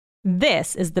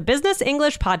This is the Business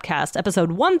English Podcast,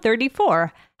 episode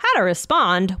 134, How to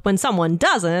Respond When Someone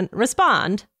Doesn't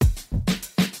Respond.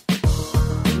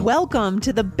 Welcome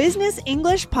to the Business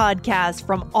English Podcast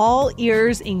from All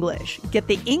Ears English. Get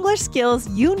the English skills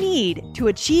you need to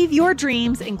achieve your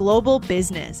dreams in global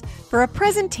business. For a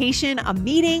presentation, a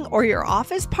meeting, or your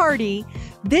office party,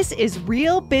 this is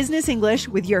Real Business English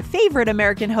with your favorite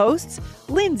American hosts,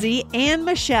 Lindsay and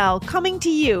Michelle, coming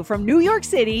to you from New York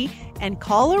City and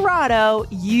Colorado,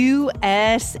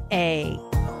 USA.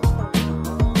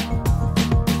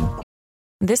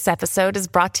 This episode is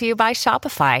brought to you by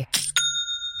Shopify.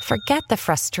 Forget the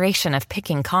frustration of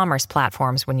picking commerce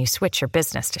platforms when you switch your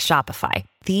business to Shopify,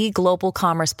 the global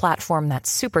commerce platform that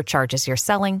supercharges your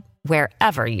selling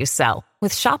wherever you sell.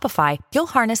 With Shopify, you'll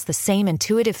harness the same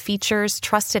intuitive features,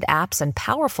 trusted apps, and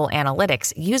powerful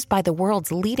analytics used by the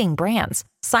world's leading brands.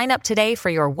 Sign up today for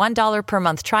your $1 per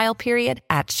month trial period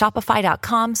at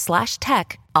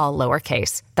shopify.com/tech, all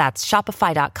lowercase. That's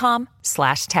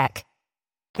shopify.com/tech.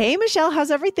 Hey, Michelle,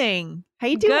 how's everything? How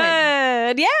you doing?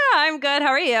 Good. Yeah, I'm good. How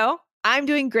are you? I'm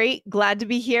doing great. Glad to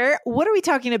be here. What are we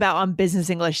talking about on Business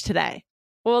English today?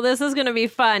 Well, this is going to be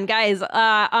fun. Guys,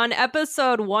 on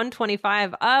episode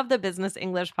 125 of the Business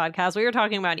English Podcast, we were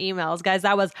talking about emails. Guys,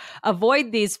 that was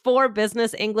avoid these 4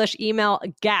 business English email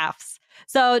gaffes.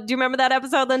 So do you remember that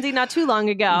episode, Lindsay? Not too long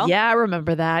ago. Yeah, I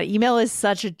remember that. Email is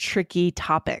such a tricky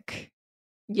topic.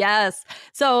 Yes.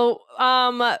 So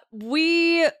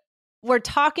we were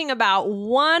talking about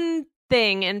one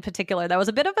thing in particular that was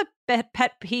a bit of a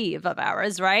pet peeve of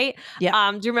ours, right?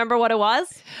 Yeah. Do you remember what it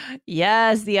was?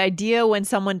 Yes, the idea when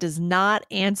someone does not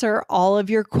answer all of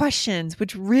your questions,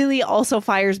 which really also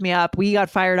fires me up. We got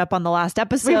fired up on the last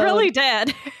episode. We really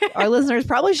did. Our listeners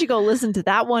probably should go listen to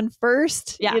that one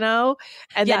first, and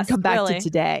then come back to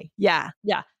today. Yeah.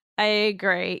 Yeah, I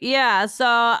agree. Yeah.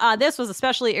 So this was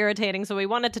especially irritating. So we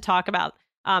wanted to talk about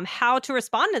how to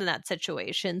respond in that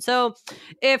situation. So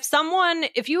if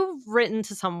you've written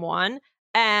to someone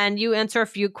and you answer a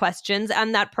few questions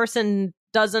and that person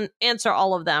doesn't answer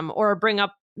all of them or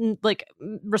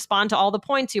respond to all the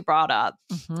points you brought up,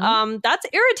 that's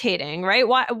irritating, right?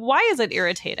 Why is it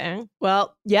irritating?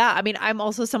 Well, yeah, I mean, I'm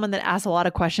also someone that asks a lot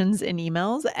of questions in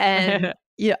emails, and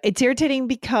it's irritating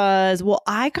because,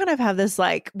 I kind of have this,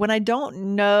 when I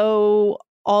don't know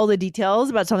all the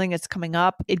details about something that's coming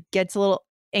up, it gets a little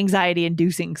anxiety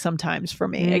inducing sometimes for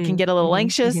me. I can get a little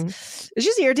anxious. It's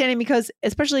just irritating because,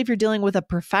 especially if you're dealing with a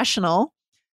professional,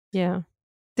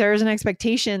 there's an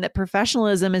expectation that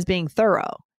professionalism is being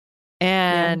thorough,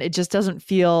 and it just doesn't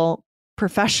feel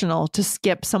professional to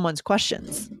skip someone's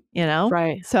questions,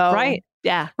 Right. So, right.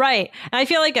 Yeah. Right. And I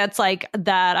feel like it's like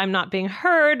that I'm not being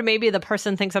heard. Maybe the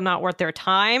person thinks I'm not worth their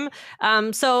time.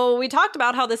 So we talked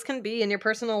about how this can be in your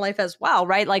personal life as well,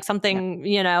 right? Like something,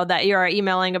 that you're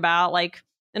emailing about, like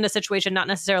in a situation, not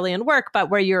necessarily in work, but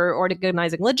where you're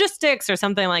organizing logistics or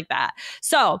something like that.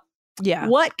 So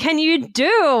what can you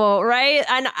do? Right.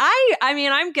 And I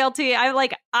mean, I'm guilty.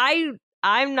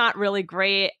 I'm not really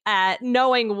great at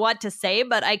knowing what to say,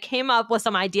 but I came up with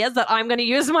some ideas that I'm going to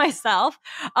use myself.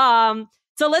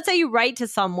 So let's say you write to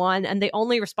someone and they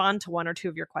only respond to 1 or 2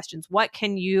 of your questions. What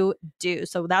can you do?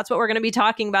 So that's what we're going to be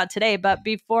talking about today. But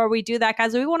before we do that,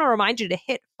 guys, we want to remind you to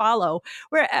hit follow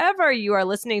wherever you are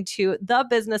listening to the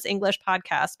Business English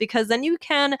Podcast, because then you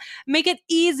can make it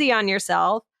easy on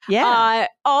yourself. Yeah.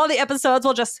 All the episodes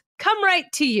will just come right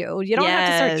to you. You don't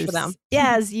have to search for them.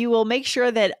 Yes, you will make sure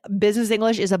that business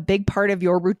English is a big part of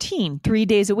your routine 3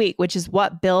 days a week, which is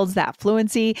what builds that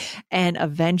fluency and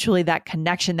eventually that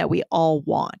connection that we all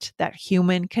want, that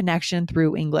human connection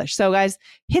through English. So guys,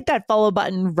 hit that follow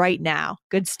button right now.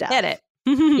 Good stuff. Hit it.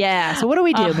 Yeah. So what do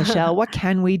we do, Michelle? What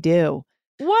can we do?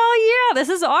 Well, yeah, this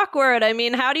is awkward. I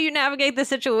mean, how do you navigate the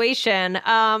situation?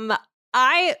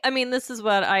 I mean, this is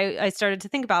what I started to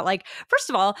think about. Like, first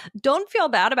of all, don't feel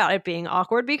bad about it being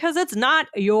awkward because it's not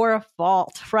your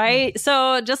fault, right?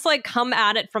 So just come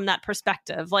at it from that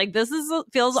perspective. Like,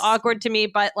 feels awkward to me,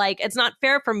 but it's not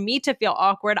fair for me to feel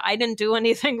awkward. I didn't do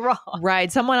anything wrong. Right.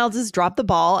 Someone else has dropped the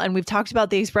ball. And we've talked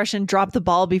about the expression drop the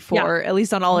ball before, at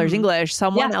least on All Ears English.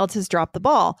 Someone else has dropped the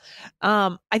ball.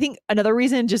 I think another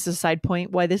reason, just a side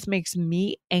point, why this makes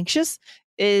me anxious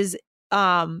is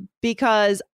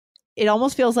because it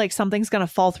almost feels like something's going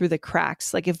to fall through the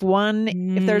cracks. Like if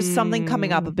there's something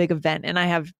coming up, a big event, and I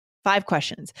have 5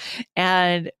 questions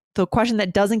and the question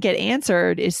that doesn't get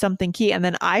answered is something key, and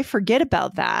then I forget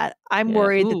about that, I'm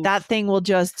worried that thing will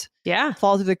just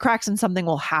fall through the cracks and something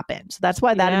will happen. So that's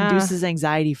why that induces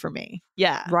anxiety for me.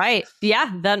 Yeah. Right.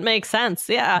 Yeah, that makes sense.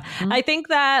 Yeah. I think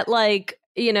that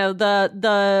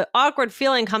the awkward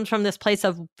feeling comes from this place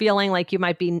of feeling like you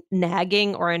might be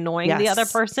nagging or annoying the other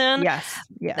person. Yes.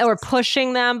 Or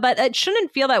pushing them, but it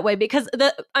shouldn't feel that way because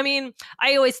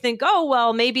I always think, oh,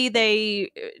 well, maybe they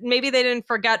didn't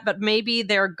forget, but maybe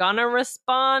they're gonna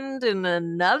respond in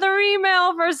another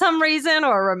email for some reason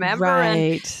or remember.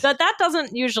 Right. But that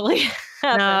doesn't usually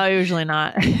happen. No, usually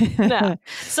not. No.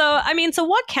 So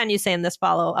what can you say in this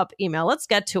follow-up email? Let's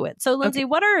get to it. So Lindsay,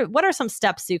 what are some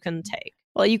steps you can take?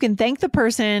 Well, you can thank the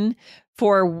person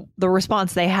for the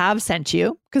response they have sent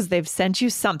you because they've sent you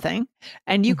something,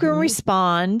 and you can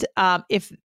respond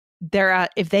if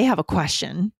they have a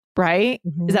question, right?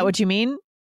 Is that what you mean?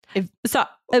 Thank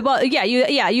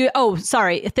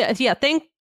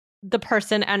the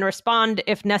person and respond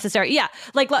if necessary. Yeah.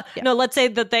 Let's say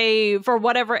that they, for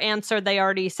whatever answer they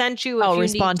already sent you, if you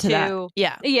respond need to that.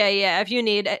 Yeah. Yeah. If you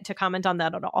need to comment on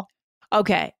that at all.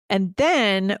 Okay. And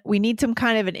then we need some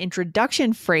kind of an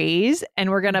introduction phrase, and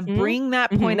we're going to bring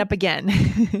that point up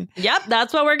again. Yep.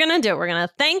 That's what we're going to do. We're going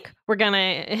to thank, we're going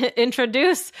to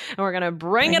introduce, and we're going to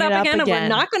bring it up again. And we're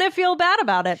not going to feel bad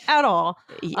about it at all.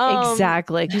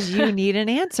 Exactly. Because you need an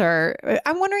answer.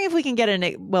 I'm wondering if we can get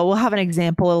we'll have an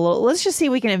example. Let's just see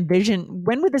if we can envision,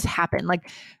 when would this happen? Like,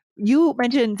 you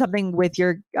mentioned something with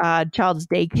your child's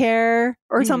daycare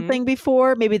or something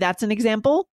before. Maybe that's an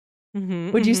example.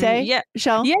 Would you say? Yeah.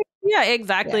 Michelle? Yeah,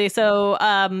 exactly. Yeah. So,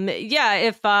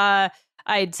 if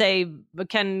I'd say,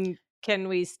 can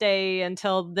we stay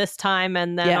until this time?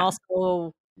 And then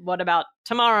also, what about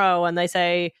tomorrow? And they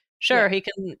say, sure, he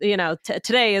can,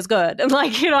 today is good. And oh, well,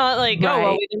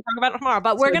 we didn't talk about it tomorrow,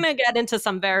 but we're going to get into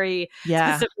some very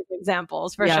specific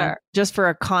examples for sure. Just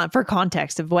for for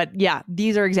context of what,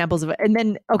 these are examples of it. And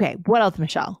then, okay, what else,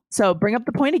 Michelle? So bring up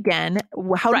the point again.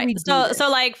 How do we do this? So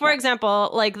like, for example,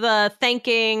 like the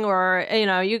thanking, or,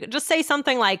 you just say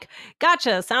something like,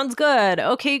 gotcha, sounds good.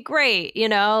 Okay, great.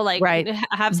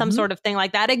 Have some sort of thing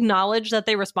like that. Acknowledge that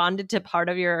they responded to part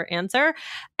of your answer.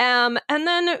 And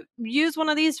then use one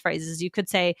of these phrases. You could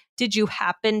say, did you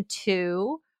happen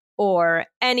to, or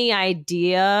any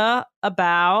idea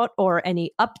about, or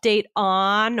any update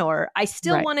on, or I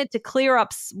still wanted to clear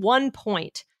up one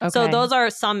point. Okay. So those are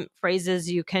some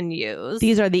phrases you can use.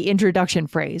 These are the introduction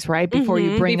phrase, right? Before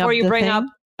you bring up the thing?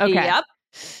 Okay. Yep.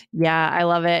 Yeah, I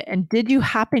love it. And did you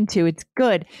happen to, it's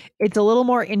good. It's a little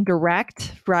more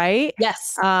indirect, right?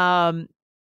 Yes.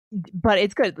 But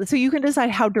it's good. So you can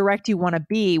decide how direct you want to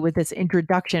be with this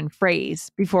introduction phrase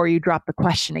before you drop the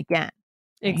question again.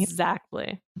 Right?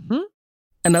 Exactly.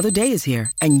 Another day is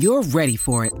here and you're ready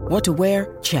for it. What to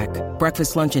wear? Check.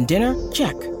 Breakfast, lunch, and dinner?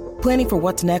 Check. Planning for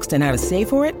what's next and how to save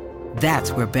for it?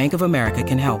 That's where Bank of America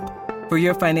can help. For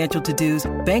your financial to-dos,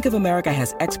 Bank of America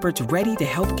has experts ready to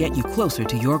help get you closer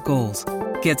to your goals.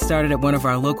 Get started at one of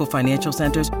our local financial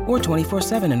centers or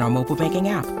 24/7 in our mobile banking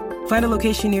app. Find a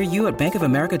location near you at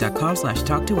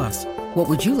bankofamerica.com/talktous. What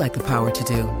would you like the power to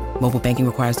do? Mobile banking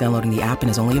requires downloading the app and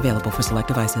is only available for select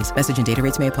devices. Message and data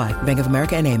rates may apply. Bank of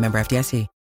America NA, member FDIC.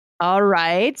 All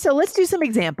right. So let's do some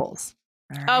examples.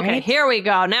 Okay, here we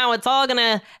go. Now it's all going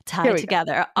to tie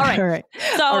together. All right.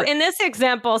 So in this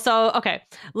example,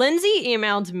 Lindsay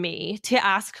emailed me to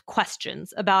ask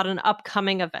questions about an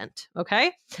upcoming event.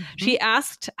 Okay. She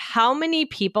asked how many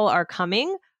people are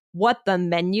coming, what the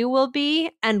menu will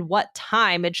be, and what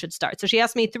time it should start. So she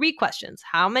asked me 3 questions.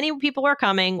 How many people are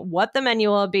coming, what the menu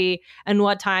will be, and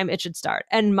what time it should start.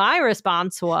 And my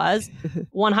response was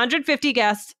 150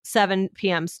 guests, 7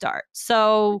 p.m. start.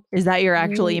 So is that your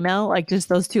actual email? Like just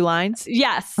those 2 lines?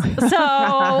 Yes.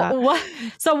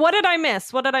 So what did I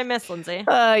miss? What did I miss, Lindsay?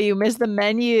 You missed the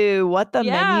menu. What the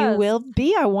menu will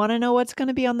be. I want to know what's going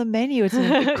to be on the menu. It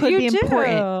could be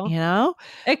important,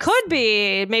 It could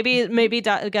be. Maybe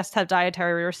guests have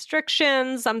dietary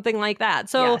restrictions, something like that.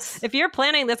 So if you're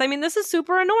planning this, this is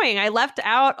super annoying. I left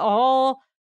out all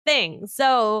things.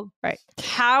 So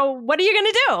what are you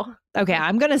going to do? Okay,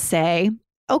 I'm going to say,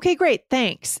 okay, great,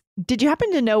 thanks. Did you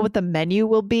happen to know what the menu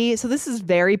will be? So this is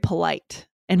very polite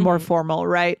and more formal,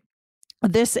 right?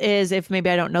 This is if maybe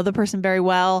I don't know the person very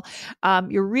well.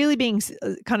 You're really being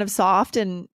kind of soft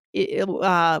and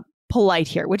polite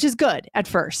here, which is good at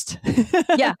first.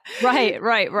 Yeah,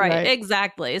 right.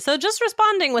 Exactly. So just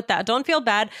responding with that. Don't feel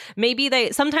bad. Maybe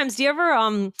sometimes, do you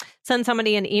ever send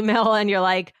somebody an email and you're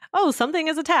like, oh, something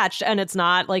is attached, and it's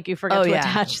not, like you forget to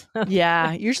attach them?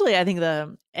 Yeah. Usually I think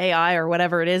the AI or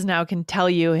whatever it is now can tell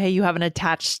you, hey, you haven't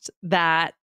attached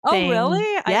that thing. Oh, really?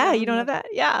 Yeah, you don't have that?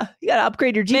 Yeah. You got to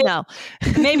upgrade your Gmail.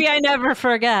 Maybe I never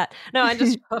forget. No,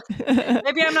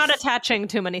 maybe I'm not attaching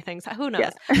too many things. Who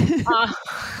knows? Yeah.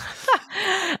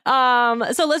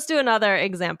 So let's do another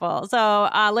example. So,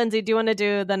 Lindsay, do you want to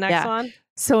do the next one?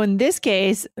 So in this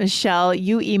case, Michelle,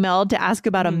 you emailed to ask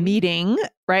about a meeting,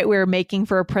 right? We were making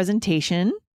for a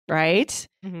presentation, right?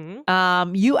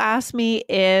 You asked me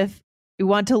if we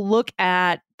want to look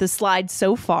at the slides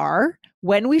so far,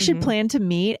 when we should plan to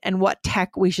meet, and what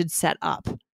tech we should set up,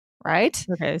 right?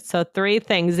 Okay, so 3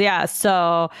 things. Yeah.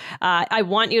 So I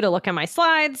want you to look at my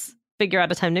slides, figure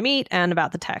out a time to meet, and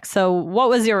about the tech. So what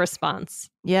was your response?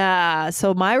 Yeah.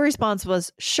 So my response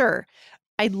was, sure,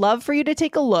 I'd love for you to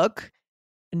take a look.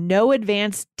 No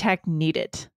advanced tech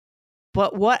needed.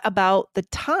 But what about the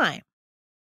time?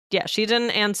 Yeah, she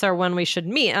didn't answer when we should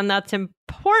meet. And that's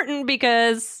important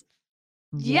because,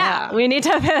 we need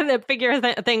to figure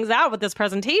things out with this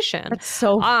presentation. It's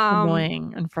so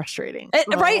annoying and frustrating.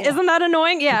 Right? Isn't that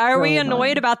annoying? Yeah. Are we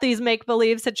annoyed about these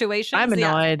make-believe situations? I'm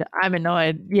annoyed. Yeah. I'm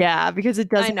annoyed. Yeah, because it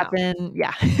does happen.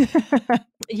 Yeah.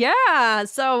 Yeah.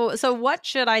 So what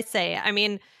should I say? I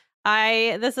mean,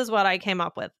 this is what I came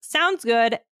up with. Sounds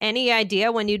good. Any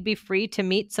idea when you'd be free to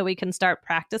meet so we can start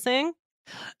practicing?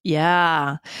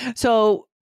 Yeah. So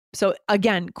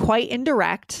again, quite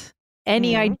indirect.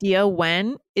 Any idea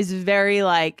when is very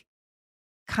like,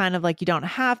 kind of like, you don't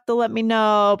have to let me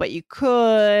know, but you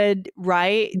could,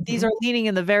 right? These are leaning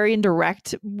in the very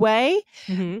indirect way.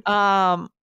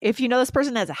 If you know this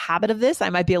person has a habit of this, I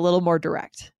might be a little more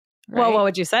direct. Right? Well, what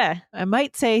would you say? I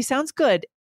might say, sounds good.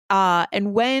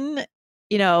 And when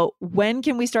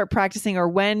can we start practicing, or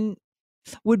when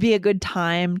would be a good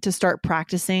time to start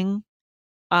practicing?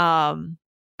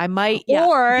 I might,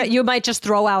 or you might just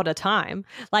throw out a time.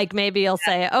 Like maybe you'll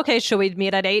say, okay, should we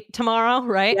meet at 8 tomorrow?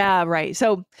 Right? Yeah. Right.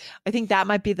 So I think that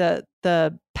might be the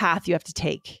path you have to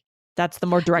take. That's the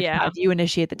more direct path. You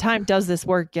initiate the time. Does this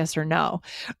work? Yes or no?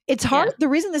 It's hard. Yeah. The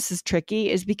reason this is tricky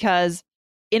is because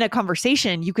in a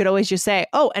conversation, you could always just say,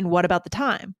 oh, and what about the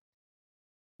time?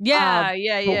 Yeah.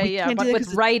 But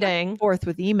with writing, forth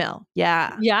with email.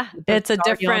 Yeah. It's a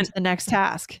different. The next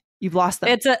task. You've lost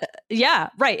them.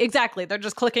 Right. Exactly. They're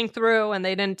just clicking through and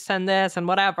they didn't send this and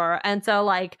whatever. And so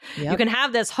like you can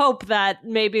have this hope that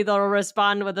maybe they'll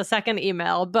respond with a second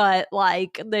email, but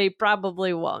like they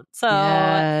probably won't. So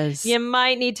you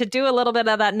might need to do a little bit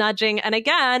of that nudging. And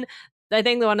again, I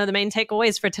think one of the main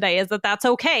takeaways for today is that that's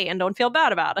okay and don't feel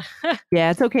bad about it. Yeah,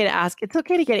 it's okay to ask. It's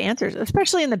okay to get answers,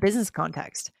 especially in the business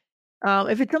context.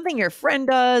 If it's something your friend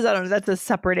does, I don't know, that's a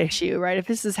separate issue, right? If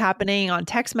this is happening on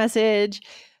text message,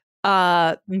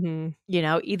 either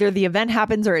the event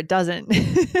happens or it doesn't.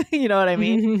 You know what I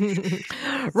mean?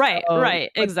 Right.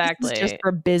 Exactly. Just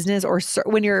for business or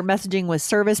when you're messaging with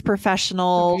service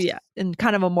professionals in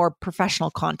kind of a more professional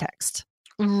context.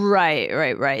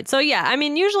 Right. So I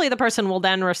mean, usually the person will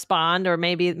then respond, or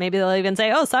maybe they'll even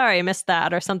say, oh, sorry, I missed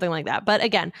that, or something like that. But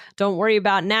again, don't worry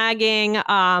about nagging.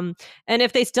 And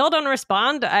if they still don't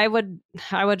respond, I would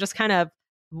just kind of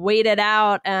wait it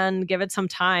out and give it some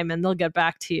time and they'll get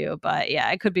back to you. But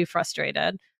it could be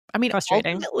frustrating.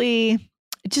 Ultimately,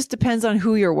 it just depends on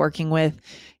who you're working with.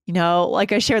 You know,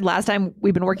 like I shared last time,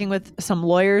 we've been working with some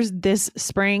lawyers this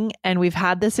spring and we've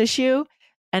had this issue.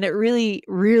 And it really,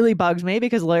 really bugs me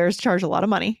because lawyers charge a lot of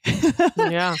money.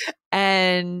 Yeah.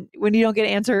 And when you don't get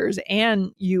answers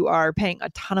and you are paying a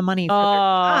ton of money for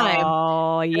their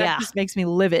time, that just makes me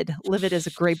livid. Livid is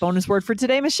a great bonus word for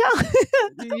today, Michelle.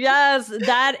 Yes,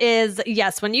 that is.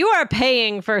 Yes. When you are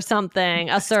paying for something,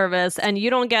 a service, and you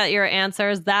don't get your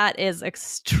answers, that is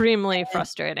extremely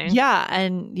frustrating. Yeah.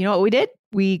 And you know what we did?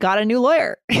 We got a new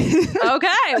lawyer.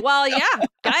 Okay. Well,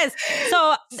 guys.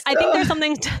 So I think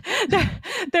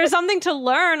there's something to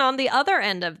learn on the other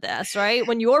end of this, right?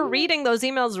 When you're reading those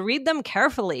emails, read them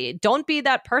carefully. Don't be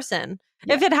that person.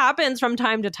 Yeah. If it happens from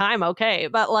time to time, okay.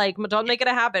 But like, don't make it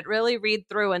a habit. Really read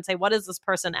through and say, what is this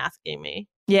person asking me?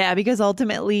 Yeah, because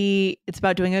ultimately it's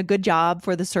about doing a good job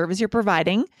for the service you're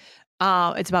providing.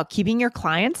 It's about keeping your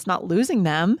clients, not losing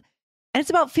them. And it's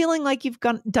about feeling like you've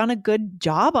done a good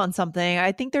job on something.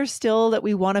 I think there's still that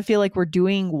we want to feel like we're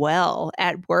doing well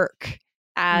at work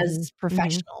as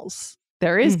professionals.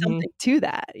 There is something to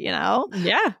that, you know?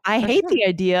 Yeah. I hate the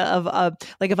idea of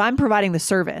like if I'm providing the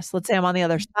service, let's say I'm on the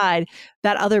other side,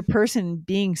 that other person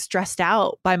being stressed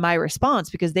out by my response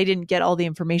because they didn't get all the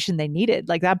information they needed.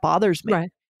 Like that bothers me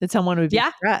that someone would be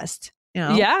stressed. You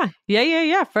know?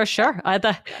 Yeah, for sure.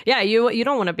 You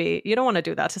don't want to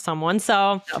do that to someone.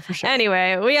 So for sure.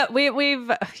 Anyway,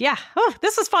 we've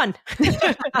this is fun.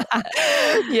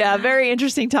 Yeah, very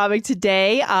interesting topic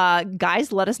today.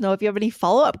 Guys, let us know if you have any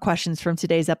follow-up questions from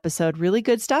today's episode. Really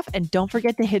good stuff. And don't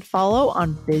forget to hit follow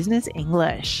on Business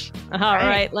English. All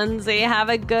right, Lindsay, have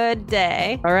a good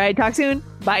day. All right, talk soon.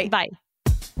 Bye. Bye.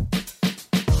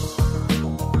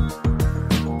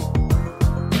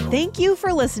 Thank you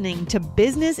for listening to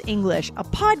Business English, a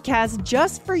podcast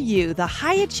just for you, the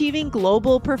high-achieving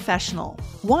global professional.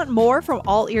 Want more from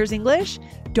All Ears English?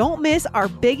 Don't miss our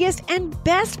biggest and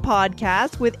best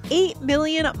podcast with 8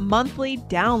 million monthly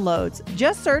downloads.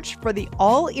 Just search for the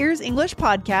All Ears English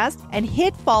podcast and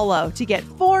hit follow to get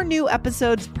 4 new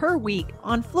episodes per week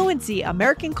on fluency,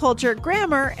 American culture,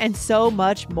 grammar, and so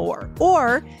much more.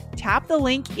 Or tap the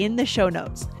link in the show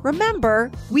notes.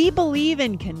 Remember, we believe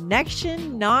in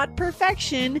connection, not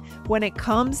perfection, when it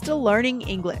comes to learning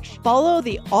English. Follow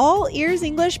the All Ears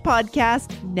English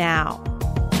podcast now.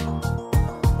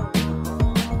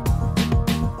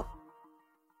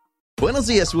 Buenos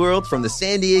dias, world, from the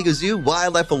San Diego Zoo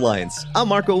Wildlife Alliance. I'm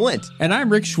Marco Wendt. And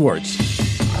I'm Rick Schwartz.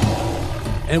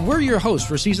 And we're your hosts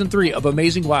for Season 3 of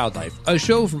Amazing Wildlife, a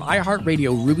show from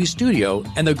iHeartRadio Ruby Studio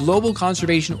and the global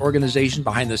conservation organization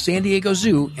behind the San Diego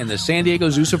Zoo and the San Diego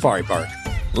Zoo Safari Park.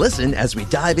 Listen as we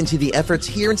dive into the efforts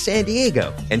here in San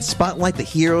Diego and spotlight the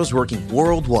heroes working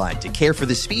worldwide to care for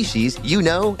the species you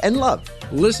know and love.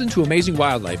 Listen to Amazing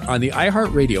Wildlife on the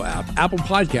iHeartRadio app, Apple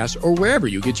Podcasts, or wherever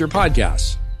you get your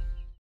podcasts.